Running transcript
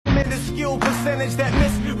minuscule percentage that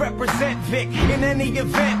misrepresent Vic. In any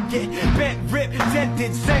event, get bent, ripped,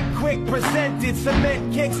 dented, sent quick, presented,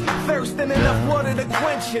 cement kicks, thirst and enough water to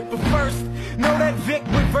quench it. But first, know that Vic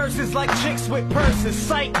with verses like chicks with purses,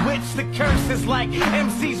 sight which the curses like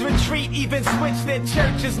MCs retreat, even switch their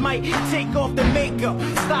churches, might take off the makeup,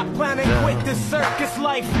 stop clowning, quit the circus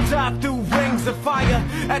life, dive through rings of fire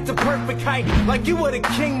at the perfect height, like you were the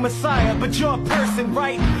king messiah, but you're a person,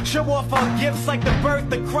 right? Show off our gifts like the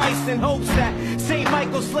birth of Christ in hopes that St.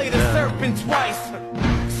 Michael slay the serpent twice.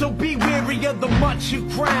 So be weary of the much you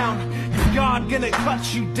crown, 'cause God gonna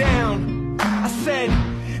cut you down. I said,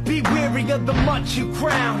 be weary of the much you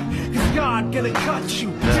crown, 'cause God gonna cut you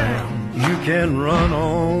down. You can run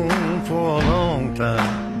on for a long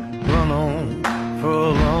time, run on for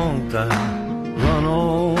a long time, run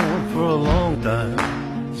on for a long time.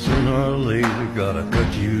 Sooner or later gotta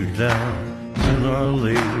cut you down, sooner or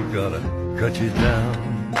later gotta cut you down.